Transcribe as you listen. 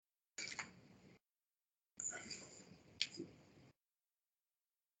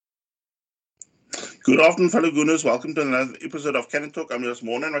Good afternoon, fellow Gooners. Welcome to another episode of Canon Talk. I'm your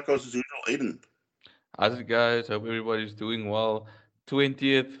morning, my co-host as usual, Aiden. How's it, guys? Hope everybody's doing well.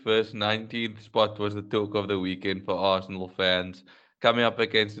 20th versus 19th spot was the talk of the weekend for Arsenal fans. Coming up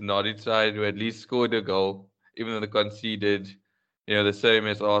against the Norwich side, who at least scored a goal, even though they conceded, the same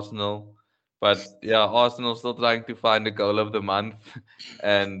as Arsenal. But yeah, Arsenal still trying to find the goal of the month.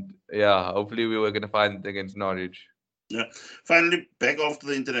 And yeah, hopefully we were going to find it against Norwich. Yeah, finally back after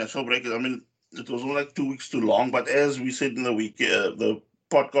the international break. I mean, it was only like 2 weeks too long, but as we said in the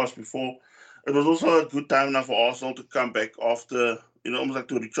podcast before, it was also a good time now for Arsenal to come back after, almost like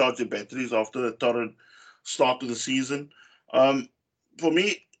to recharge their batteries after the torrid start to the season. Um, for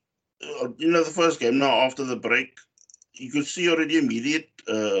me, the first game now after the break, you could see already immediate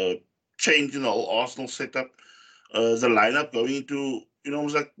change in the whole Arsenal setup. The lineup going into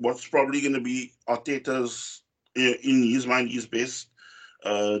almost like what's probably going to be Arteta's in his mind his best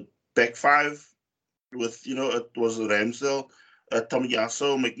uh, back five with it was Ramsdale,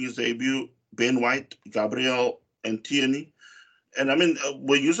 Tomiyasu making his debut, Ben White, Gabriel, and Tierney. And I mean,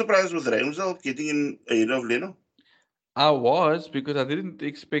 were you surprised with Ramsdale getting in ahead of Leno? I was because I didn't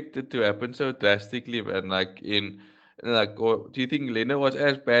expect it to happen so drastically, and or do you think Leno was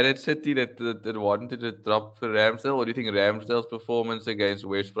as bad at City that wanted to drop for Ramsdale, or do you think Ramsdale's performance against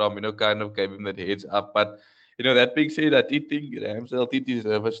West Brom, kind of gave him that heads up? But that being said, I did think Ramsdale did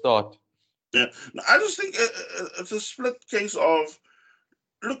deserve a start. Yeah, no, I just think it's a split case of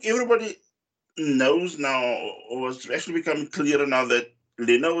look, everybody knows now, or it's actually becoming clearer now that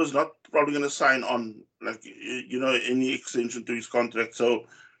Leno is not probably going to sign on, like, any extension to his contract. So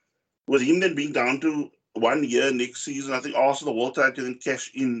with him then being down to 1 year next season, I think Arsenal will try to then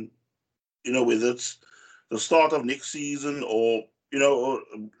cash in, whether it's the start of next season or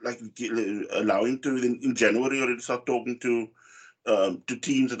like allowing to in January already start talking to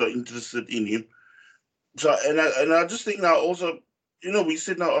teams that are interested in him. So and I just think now also, we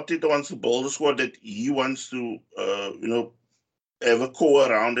said now Arteta wants to build a squad that he wants to have a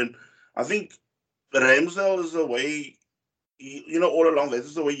core around, and I think Ramsdale is the way. All along that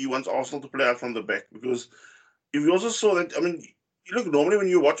is the way he wants Arsenal to play out from the back. Because if you also saw that, I mean, you look normally when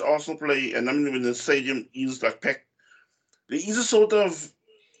you watch Arsenal play, and I mean when the stadium is like packed, there is a sort of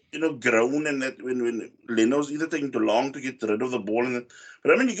grown and that when Leno's either taking too long to get rid of the ball and that.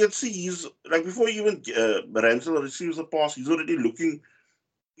 But I mean, you can see he's like before even Ramsdale receives the pass, he's already looking,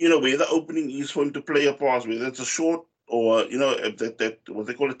 where the opening is for him to play a pass, whether it's a short or that what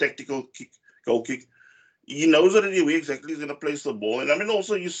they call a tactical kick, goal kick. He knows already where exactly he's going to place the ball, and I mean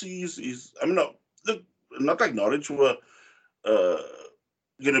also you see he's I mean look, not like Norwich were uh,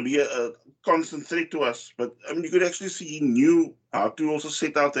 going to be a constant threat to us. But I mean, you could actually see he knew how to also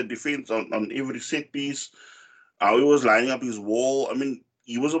set out the defense on every set piece, how he was lining up his wall. I mean,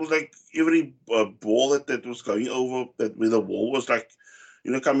 he was almost like every ball that was going over, that where the wall was like,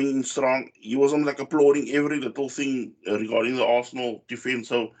 coming in strong. He was almost like applauding every little thing regarding the Arsenal defense.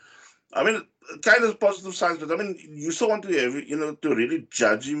 So, I mean, kind of positive signs, but I mean, you still want to have, to really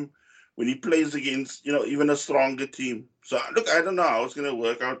judge him when he plays against, even a stronger team. So, look, I don't know how it's going to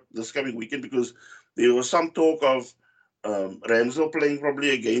work out this coming weekend because there was some talk of Ramsdale playing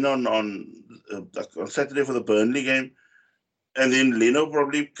probably again like on Saturday for the Burnley game. And then Leno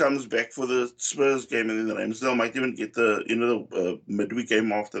probably comes back for the Spurs game, and then Ramsdale might even get the midweek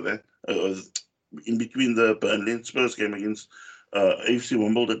game after that, in between the Burnley and Spurs game against AFC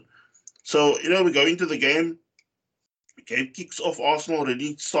Wimbledon. So, we go into the game. Game kicks off. Arsenal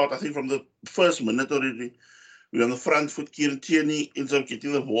already start, I think, from the first minute already. We're on the front foot. Kieran Tierney ends up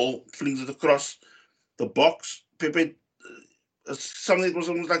getting the ball, flings it across the box. Pepe, something that was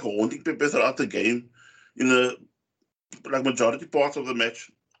almost like haunting Pepe throughout the game. In the like majority parts of the match,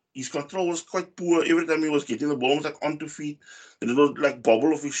 his control was quite poor. Every time he was getting the ball, was like onto feet, and it would like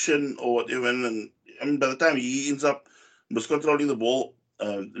bobble off his shin or whatever. And I mean, by the time he ends up miscontrolling the ball,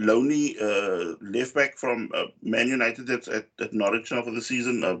 Loney, left back from Man United that's at Norwich now for the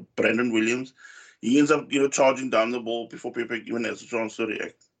season, Brandon Williams, he ends up charging down the ball before Pepe even has a chance to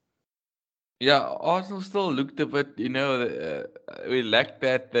react. Yeah, Arsenal still looked a bit, we lacked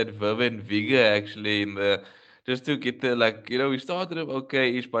that verve and vigor actually in the just to get the we started off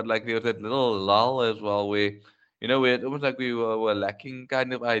okay-ish, but like there was that little lull as well where where it almost like we were lacking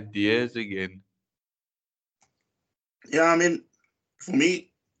kind of ideas again. Yeah, I mean, for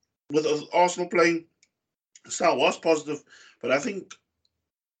me, with Arsenal playing, style was positive, but I think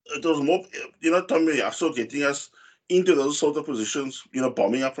it was more, Tommy also getting us into those sort of positions,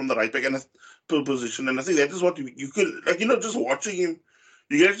 bombing up from the right back and position. And I think that is what you could, like, just watching him,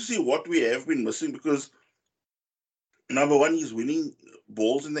 you can actually see what we have been missing because Number one, he's winning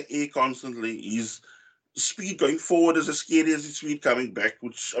balls in the air constantly. His speed going forward is as scary as his speed coming back,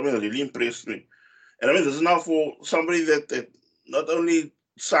 which I mean really impressed me. And I mean, this is now for somebody that not only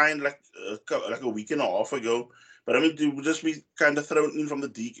signed like a week and a half ago, but I mean to just be kind of thrown in from the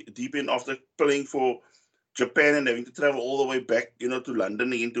deep end after playing for Japan and having to travel all the way back, to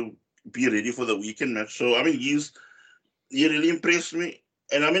London again to be ready for the weekend match. So I mean, he really impressed me.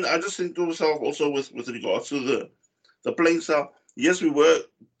 And I mean, I just think to myself also with regards to the playing style. Yes, we were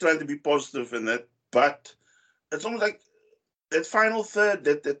trying to be positive in that, but it's almost like that final third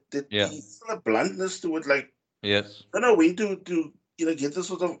that Yeah. the sort of bluntness to it, like Yes. I don't know when to get this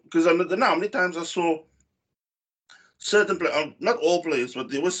sort of because I don't know how many times I saw certain players, not all players, but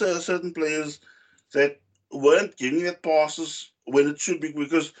there were certain players that weren't giving that passes when it should be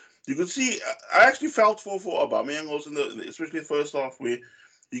because you could see. I actually felt for Aubameyang also especially the first half where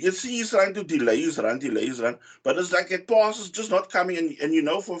you can see he's trying to delay his run, but it's like that pass is just not coming, and you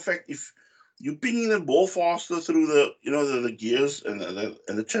know for a fact if you pinging the ball faster through the gears and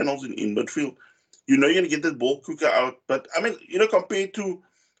the channels in midfield, you know you're gonna get that ball quicker out. But I mean, compared to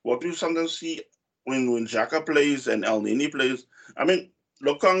what we sometimes see when Xhaka plays and El Nini plays, I mean,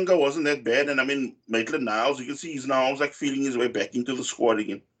 Lokanga wasn't that bad, and I mean, Maitland Niles, you can see he's now almost like feeling his way back into the squad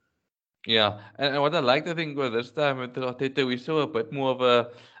again. Yeah, and what I like to think was this time with Arteta, we saw a bit more of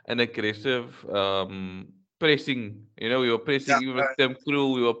an aggressive pressing. You know, we were pressing Yeah, even with Tim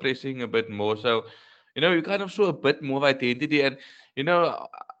Krul, we were pressing a bit more. So, you know, we kind of saw a bit more of identity. And you know,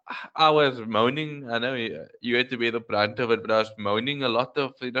 I was moaning. I know you had to be the brunt of it, but I was moaning a lot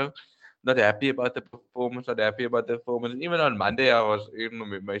of not happy about the performance, not happy about the performance. Even on Monday, I was even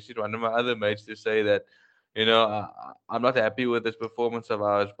messaged one of my other mates to say that I'm not happy with this performance of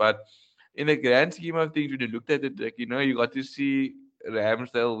ours, but in the grand scheme of things, when you looked at it, like, you got to see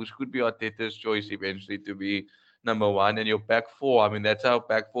Ramsdale, which could be Arteta's choice eventually to be number one, and your back four. I mean, that's our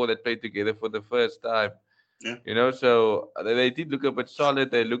back four that played together for the first time. yeah. So they did look a bit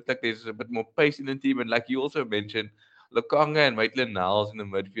solid. They looked like there's a bit more pace in the team, and like you also mentioned, Lokonga and Maitland Niles in the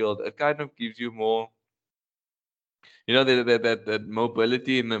midfield. It kind of gives you more, that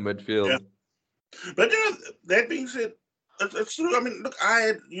mobility in the Yeah. midfield. But that being said, it's true. I mean, look,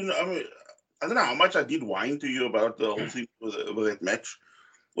 I mean, I don't know how much I did whine to you about the whole thing with that match,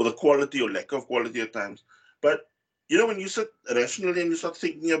 or the quality or lack of quality at times. But when you sit rationally and you start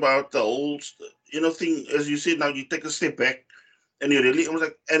thinking about the whole thing, as you said, now you take a step back and you really almost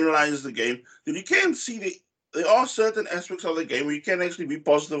like analyze the game, then you can see there are certain aspects of the game where you can actually be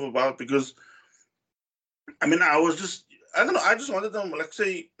positive about because I mean, I don't know, I just wanted them, like,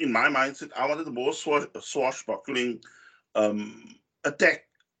 say, in my mindset, I wanted the more swashbuckling attack,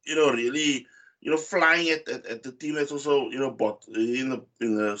 really, flying at the team that's also, bot in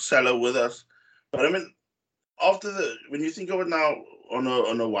the cellar with us. But I mean, when you think of it now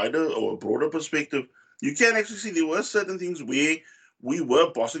on a wider or a broader perspective, you can actually see there were certain things where we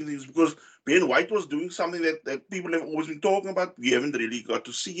were bossing things because Ben White was doing something that people have always been talking about. We haven't really got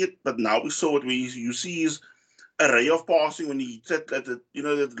to see it, but now we saw it. Where you see his array of passing when he hit at the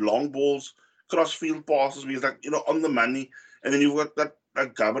the long balls, cross field passes where he's like on the money, and then you've got that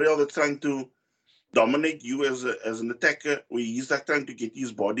like Gabriel that's trying to dominate you as an attacker, where he's like trying to get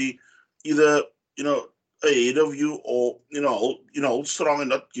his body either you know ahead of you or hold strong and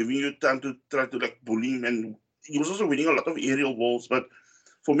not giving you time to try to like bully him. And he was also winning a lot of aerial balls. But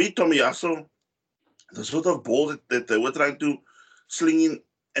for me, Tomiyasu, the sort of ball that they were trying to sling in,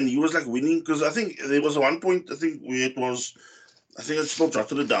 and he was like winning because I think there was one point I think where it was. I think I still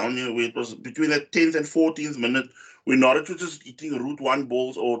jotted it down here where it was between the 10th and 14th minute where Norwich was just eating route one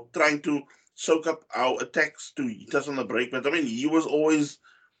balls or trying to soak up our attacks to hit us on the break. But I mean, he was always,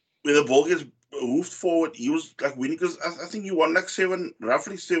 when the ball gets moved forward, he was like winning because I think he won like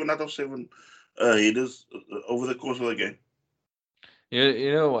roughly seven out of seven headers over the course of the game.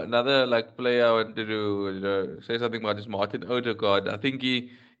 Another like player I wanted to say something about is Martin Odegaard. I think he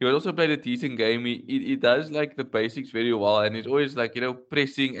would also played a decent game. He does like the basics very well, and he's always like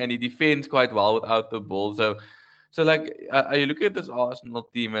pressing, and he defends quite well without the ball. So like you look at this Arsenal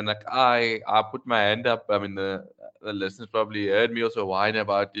team, and like I put my hand up. I mean the listeners probably heard me also whine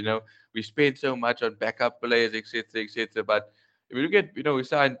about we spent so much on backup players, etc., etc. But if you look at, we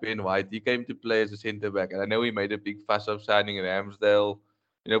signed Ben White. He came to play as a centre back, and I know we made a big fuss of signing Ramsdale,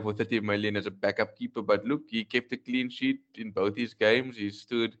 for 30 million as a backup keeper. But look, he kept a clean sheet in both his games. He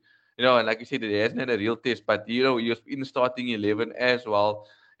stood, and like you said, he hasn't had a real test, but he was in the starting 11 as well.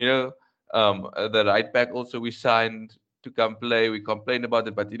 The right back also we signed. to come play. We complained about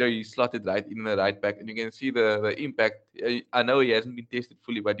it, but he slotted right in the right back, and you can see the impact. I know he hasn't been tested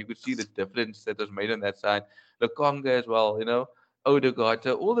fully, but you could see the difference that was made on that side. The Conga as well, Odegaard,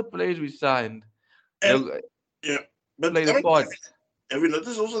 so all the players we signed, you And know, yeah, but played I a mean, part. have you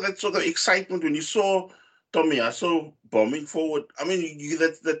noticed also that sort of excitement when you saw Tomiyasu bombing forward? I mean,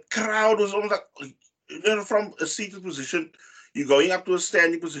 that crowd was almost like, from a seated position, you're going up to a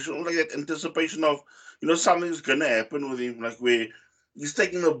standing position, almost like that anticipation of, something's gonna happen with him, like where he's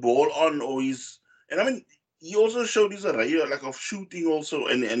taking the ball on, or and I mean, he also showed his array like of shooting also,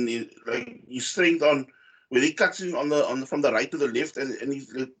 and like his strength on where he cuts in on the from the right to the left, and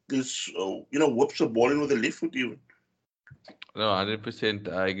he's whips the ball in with the left foot even. No,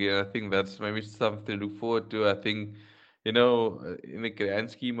 100%. I agree. I think that's maybe something to look forward to. I think, in the grand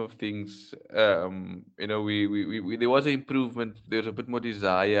scheme of things, there was an improvement. There was a bit more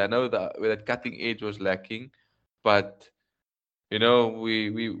desire. I know that cutting edge was lacking, but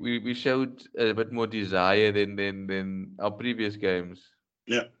we showed a bit more desire than our previous games.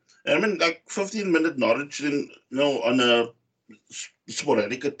 Yeah. And I mean, like 15-minute Norwich, then, on a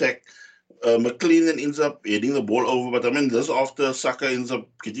sporadic attack, McLean then ends up heading the ball over. But I mean, this after Saka ends up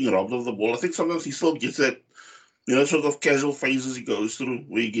getting robbed of the ball. I think sometimes he still gets that, sort of casual phases he goes through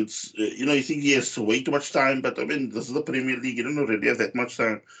where he gets, you think he has way too much time. But I mean, this is the Premier League. You don't already have that much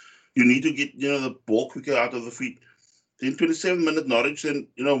time. You need to get, the ball quicker out of the feet. Then 27-minute Norwich, then,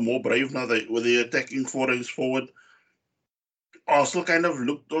 more brave now, where they're attacking 4 days forward. Arsenal kind of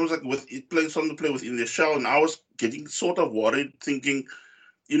looked almost like with it playing something to play within their shell, and I was getting sort of worried, thinking,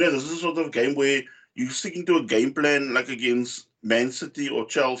 this is a sort of game where you're sticking to a game plan like against Man City or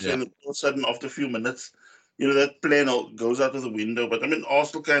Chelsea, Yeah. and all of a sudden, after a few minutes, that plan goes out of the window. But I mean,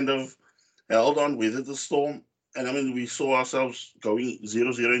 Arsenal kind of held on, weathered the storm, and I mean, we saw ourselves going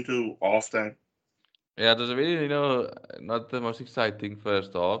 0-0 into halftime. Yeah, it was a really, not the most exciting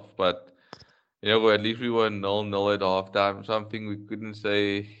first half, but at least we were 0-0 at halftime, something we couldn't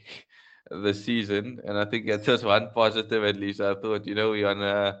say this season. And I think that's just one positive at least. I thought,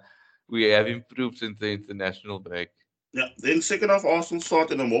 we have improved since the international break. Yeah, then second half, Arsenal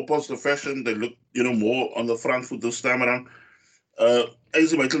started in a more positive fashion. They looked, more on the front foot this time around.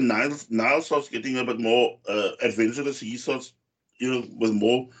 As Michael Niles starts getting a bit more adventurous. He starts, with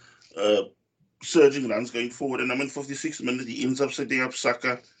more uh, surging runs going forward. And I mean, 56 minutes, he ends up setting up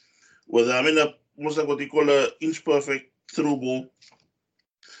Saka with, I mean, almost like what they call a inch perfect through ball.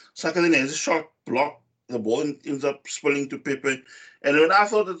 Saka then has a shot block. The ball ends up spilling to Pepe. And when I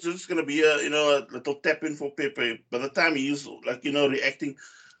thought it's just going to be a little tap in for Pepe, by the time he's like, reacting,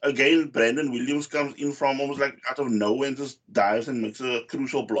 again, Brandon Williams comes in from almost like out of nowhere and just dives and makes a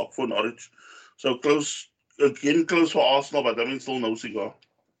crucial block for Norwich. So close, again, close for Arsenal, but I mean, still no cigar.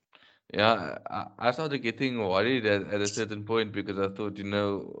 Yeah, I started getting worried at a certain point because I thought,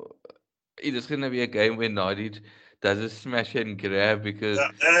 it is going to be a game where Norwich does a smash and grab because,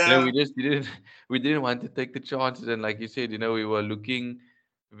 we just didn't, we didn't want to take the chances. And like you said, we were looking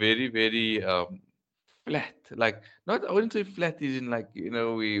very, very flat. Like, not, I wouldn't say flat is in like,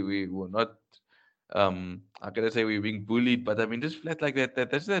 we were not, how can I say we're being bullied, but I mean, just flat like that.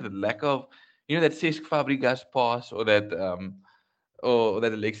 That's that lack of, that Cesc Fabregas pass or that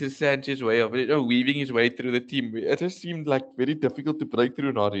Alexis Sanchez way of weaving his way through the team. It just seemed like very difficult to break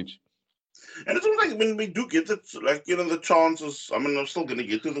through Norwich. And it's almost like when we do get it, like, the chances, I mean, I'm still going to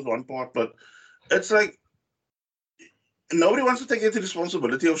get to this one part, but it's like nobody wants to take the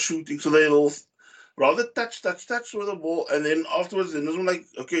responsibility of shooting, so they'll rather touch with the ball, and then afterwards, then it's like,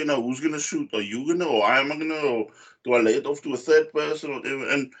 okay, now who's gonna shoot? Are you gonna, or am I gonna, or do I lay it off to a third person, or whatever?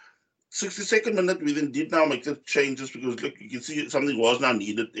 And 62nd minute, we then did now make the changes because look, you can see something was now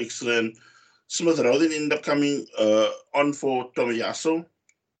needed extra, and Smith Rowe then ended up coming on for Tomiyasu.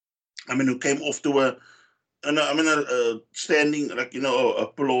 I mean, who came off to a standing, like,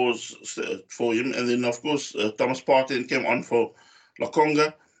 applause for him. And then, of course, Thomas Partey came on for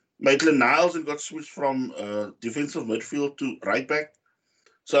Lakonga. Maitland Niles and got switched from defensive midfield to right back.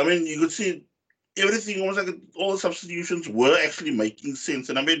 So, I mean, you could see everything, almost like all the substitutions were actually making sense.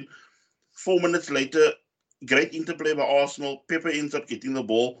 And I mean, 4 minutes later, great interplay by Arsenal. Pepe ends up getting the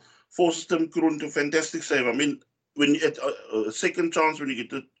ball, forces Tim Kroon to fantastic save. I mean, when at a second chance, when you get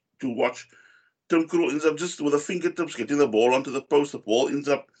to watch, Tim Krul ends up just with the fingertips getting the ball onto the post. The ball ends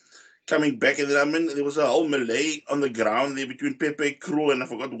up coming back. And then, I mean, there was a whole melee on the ground there between Pepe, Krul, and I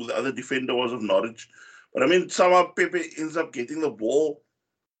forgot who the other defender was of Norwich. But I mean, somehow Pepe ends up getting the ball.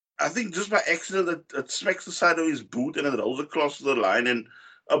 I think just by accident, it smacks the side of his boot and it rolls across the line. And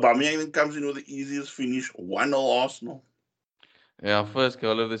Aubameyang then comes in with the easiest finish, 1-0 Arsenal. Yeah, first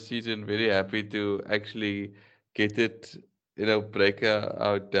goal of the season. Very happy to actually get it, break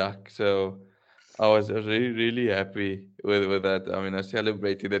our duck. So I was really really happy with that. I mean, I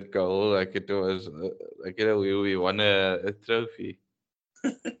celebrated that goal like it was like we won a trophy.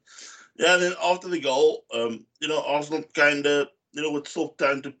 Yeah, and then after the goal, Arsenal kind of, with still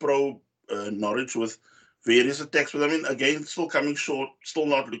time to probe Norwich with various attacks. But I mean, again, still coming short, still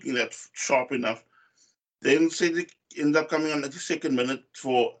not looking that sharp enough. Then Cedric ended up coming on at the second minute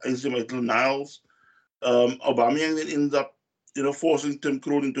for Ainsley Maitland-Niles. Aubameyang then ends up, forcing Tim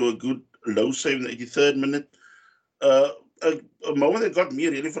Krul into a good low save in the 83rd minute. Uh, a, a moment that got me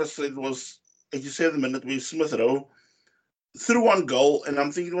really frustrated was 87th minute where Smith Rowe threw one goal, and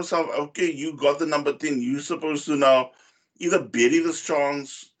I'm thinking to myself, okay, you got the number 10. You're supposed to now either bury this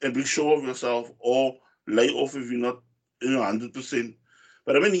chance and be sure of yourself or lay off if you're not 100%.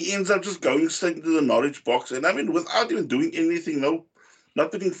 But I mean, he ends up just going straight into the Norwich box. And I mean, without even doing anything, no,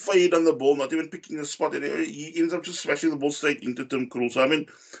 not putting fade on the ball, not even picking a spot. And he ends up just smashing the ball straight into Tim Krul. So, I mean,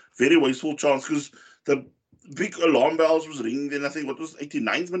 very wasteful chance because the big alarm bells was ringing then. I think what was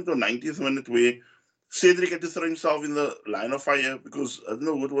 89th minute or 90th minute where Cedric had to throw himself in the line of fire because I don't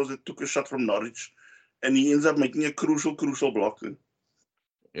know what was it, took a shot from Norwich and he ends up making a crucial block.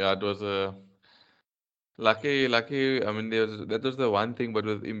 Yeah, it was a lucky. I mean, that was the one thing, but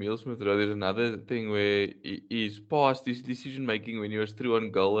with Emil Smith Rowe, there's another thing where he's passed his decision making when he was through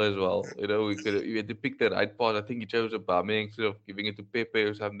on goal as well. We had to pick the right pass. I think he chose Aubameyang instead of giving it to Pepe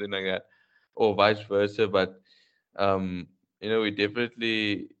or something like that, or vice versa. But um, we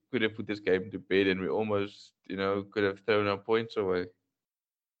definitely could have put this game to bed, and we almost, could have thrown our points away.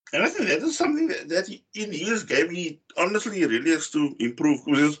 And I think that is something that in his game he honestly really has to improve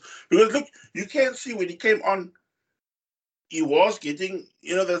because look, you can see when he came on, he was getting,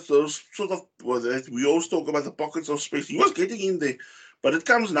 that's those sort of, well, that we always talk about the pockets of space. He was getting in there, but it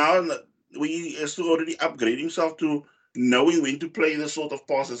comes now and we has to already upgrade himself to knowing when to play the sort of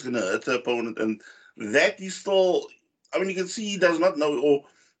pass that's going to hurt the opponent, and that he still. I mean, you can see he does not know. Or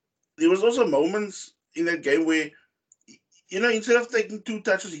there was also moments in that game where, instead of taking 2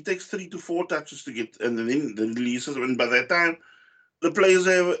 touches, he takes 3 to 4 touches to get, and then the releases. And by that time, the players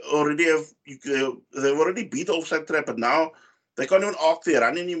they've already beat the offside trap, but now they can't even arc their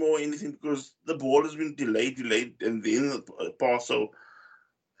run anymore or anything because the ball has been delayed, and then the pass. So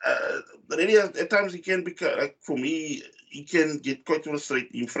really, at times he can be like for me, he can get quite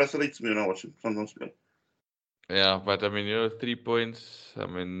frustrated. He frustrates me when I watch him sometimes play. Yeah, but I mean, 3 points. I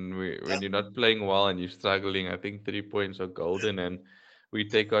mean, Yeah, when you're not playing well and you're struggling, I think 3 points are golden. And we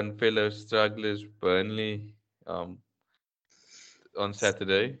take on fellow strugglers, Burnley, um, on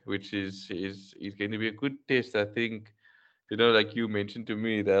Saturday, which is going to be a good test. I think, like you mentioned to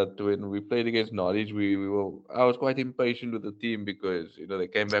me that when we played against Norwich, I was quite impatient with the team because they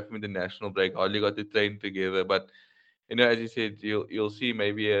came back from the national break, hardly got to train together, but as you said, you'll see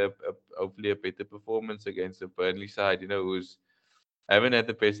maybe hopefully a better performance against the Burnley side. Who's haven't had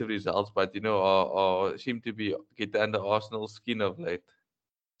the best of results, but are seem to be get under Arsenal's skin of late.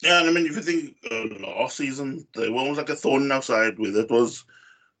 yeah, and I mean, if you think last season, they were almost like a thorn in our side, whether it was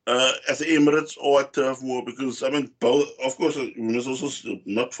at the Emirates or at Turf Moor, because I mean, both. Of course, we must also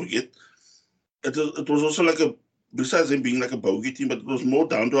not forget it was also like a, besides them being like a bogey team, but it was more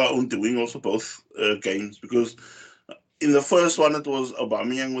down to our own doing. Also, both games, because in the first one it was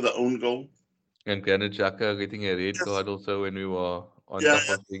Aubameyang with their own goal. And Granit Xhaka getting a red Yes. card also when we were on Yeah,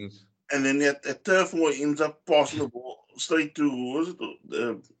 top of things. and then at Turf Moor he ends up passing the ball straight to, who was it?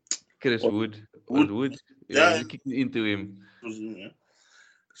 Chris Was it Wood was Wood? Wood. Yeah, Yeah. he just kicked it into him. Yeah.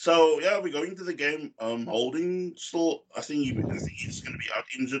 So yeah, we're going to the game. Holding still, I think he's going to be out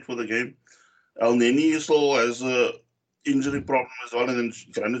injured for the game. El Neni still has a injury problem as well, and then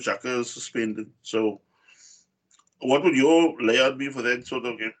Granit Xhaka is suspended. So, what would your layout be for that sort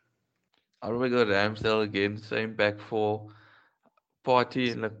of game? I probably go Ramsdale again, same back four. Party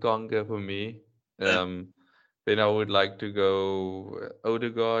in the Conga for me. Yeah, Then I would like to go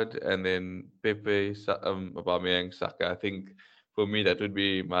Odegaard and then Pepe, Aubameyang, Saka. I think for me that would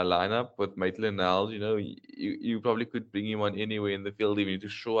be my lineup with Maitland-Niles. You probably could bring him on anywhere in the field if you need to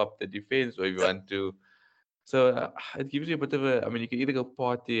show up the defense or if you yeah. want to. So it gives you a bit of a. I mean, you can either go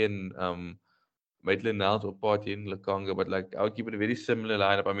Party and Maitland-Niles or Party in Lakonga, but like I would keep it a very similar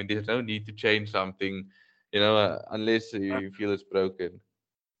lineup. I mean, there's no need to change something, unless you feel it's broken.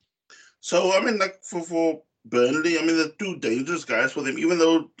 So, I mean, like for Burnley, I mean, the two dangerous guys for them. Even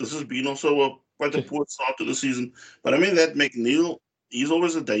though this has been also quite a poor start to the season, but I mean that McNeil. He's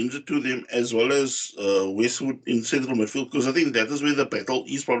always a danger to them, as well as Westwood in central midfield, because I think that is where the battle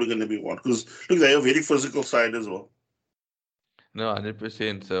is probably going to be won. Because look, they are a very physical side as well. No,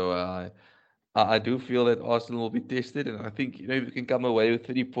 100%. So I do feel that Arsenal will be tested, and I think if we can come away with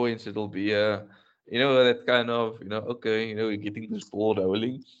 3 points, it'll be that kind of okay, we're getting this ball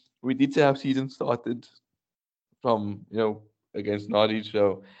rolling. We did see how season started from against Norwich,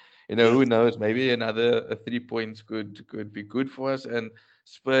 so Yeah. who knows? Maybe another 3 points could be good for us. And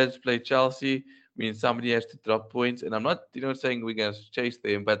Spurs play Chelsea, means somebody has to drop points, and I'm not saying we're gonna chase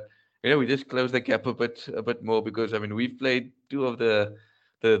them, but we just close the gap a bit more because I mean we've played two of the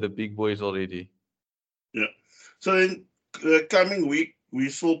big boys already. Yeah. So in the coming week, we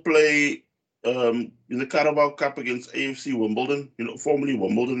still play in the Carabao Cup against AFC Wimbledon. Formerly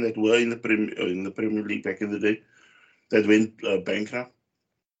Wimbledon, that were in the Premier League back in the day, that went bankrupt.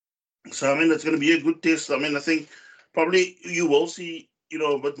 So I mean, it's going to be a good test. I mean, I think probably you will see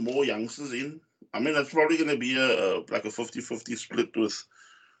a bit more youngsters in. I mean, it's probably going to be like a 50-50 split with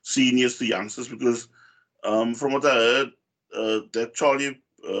seniors to youngsters because from what I heard, that Charlie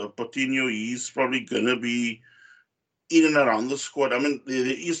Patino, he's probably going to be in and around the squad. I mean, there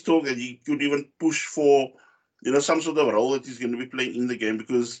is talk that he could even push for, some sort of role that he's going to be playing in the game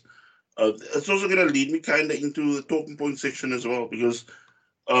because it's also going to lead me kind of into the talking point section as well because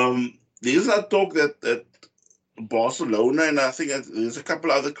there's that talk that Barcelona and I think there's a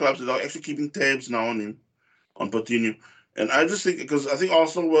couple other clubs that are actually keeping tabs now on him, on Coutinho. And I just think because I think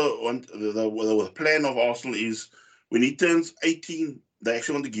Arsenal want the plan of Arsenal is when he turns 18, they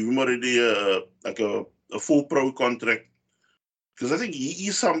actually want to give him already a full pro contract because I think he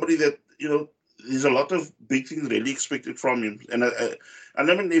is somebody that there's a lot of big things really expected from him. And I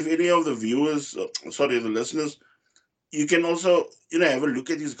mean, if any of the viewers, sorry, the listeners, you can also have a look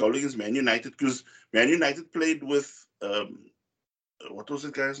at his goal against Man United because Man United played with what was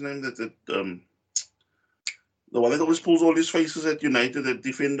the guy's name the one that always pulls all his faces at United, that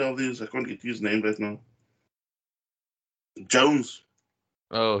defender of his, I can't get his name right now. Jones.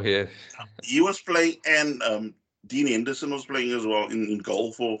 Oh yes. He was playing, and Dean Henderson was playing as well in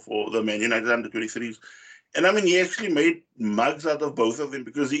goal for the Man United under 23s. And I mean, he actually made mugs out of both of them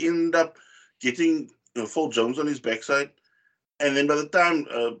because he ended up getting Phil Jones on his backside. And then by the time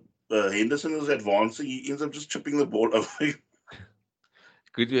Henderson was advancing, he ends up just chipping the ball away.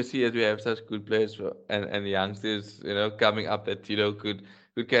 Good to see as we have such good players and youngsters, coming up that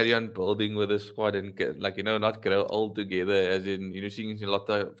could carry on building with the squad and get, like not grow old together. As in seeing a lot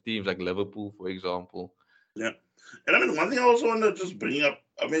of teams like Liverpool, for example. Yeah. And I mean, one thing I also want to just bring up,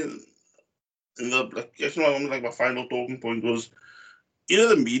 I mean, in the like, actually, like my final talking point was,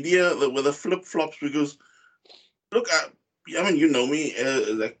 the media with the flip flops because look, I mean, you know me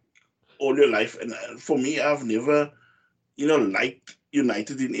like all your life, and for me, I've never, liked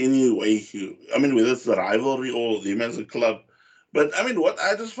United in any way. I mean, whether it's the rivalry or them as a club, but I mean, what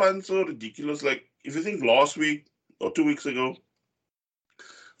I just find so ridiculous, like if you think last week or 2 weeks ago,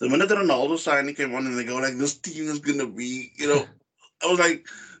 the minute Ronaldo signing came on and they go like, this team is gonna be, I was like,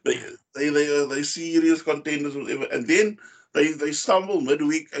 they serious contenders, whatever. And then they stumble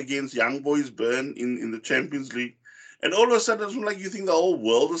midweek against Young Boys Bern in the Champions League. And all of a sudden, it's like you think the whole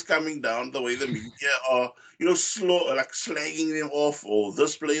world is coming down the way the media are, slow, like slagging them off, or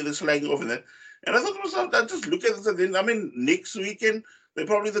this player they're slagging off and that. And I thought to myself, I just look at this and then, I mean, next weekend, they're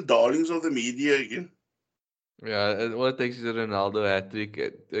probably the darlings of the media again. Yeah, all it takes is a Ronaldo hat trick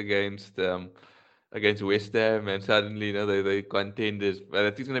against West Ham, and suddenly they contenders. But I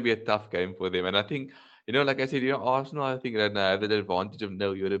think it's gonna be a tough game for them. And I think like I said, Arsenal, I think right now have the advantage of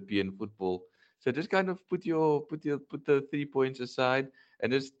no European football. So just kind of put the 3 points aside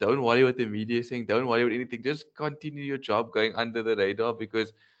and just don't worry what the media is saying. Don't worry about anything. Just continue your job going under the radar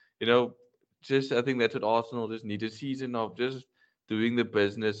because you know just I think that's what Arsenal just need, a season of just doing the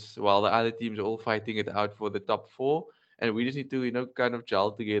business while the other teams are all fighting it out for the top four. And we just need to, kind of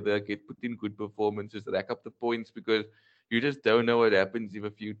gel together, get put in good performances, rack up the points because you just don't know what happens if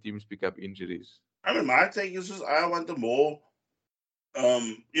a few teams pick up injuries. I mean, my take is just I want a more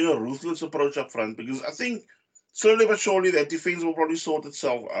ruthless approach up front because I think slowly but surely that defense will probably sort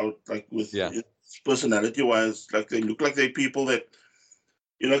itself out, like with Yeah. personality wise. Like they look like they're people that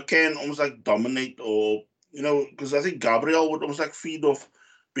can almost like dominate, or because I think Gabriel would almost like feed off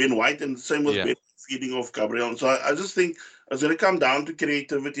Ben White, and same with Yeah. Ben feeding off Gabriel. So I just think it's going to come down to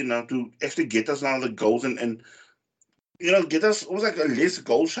creativity now to actually get us now the goals and get us almost like a less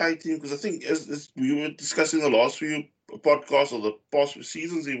goal shy team because I think as we were discussing the last few podcasts or the past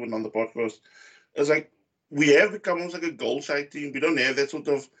seasons even on the podcast, it's like we have become almost like a goal shy team. We don't have that sort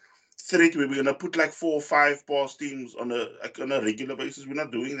of threat where we're gonna put like 4 or 5 past teams on a regular basis. We're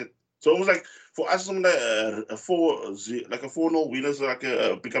not doing that. So almost like for us, something like a 4-0 win is like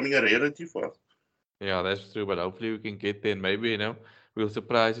becoming a rarity for us. Yeah, that's true. But hopefully we can get there. And maybe, we'll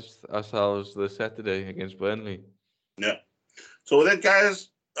surprise ourselves this Saturday against Burnley. Yeah. So with that, guys,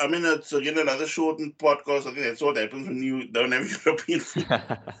 I mean, it's again another shortened podcast. I think that's what happens when you don't have European football.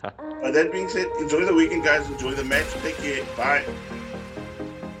 But that being said, enjoy the weekend, guys. Enjoy the match. Take care. Bye.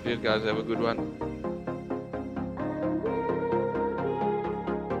 Cheers, guys. Have a good one.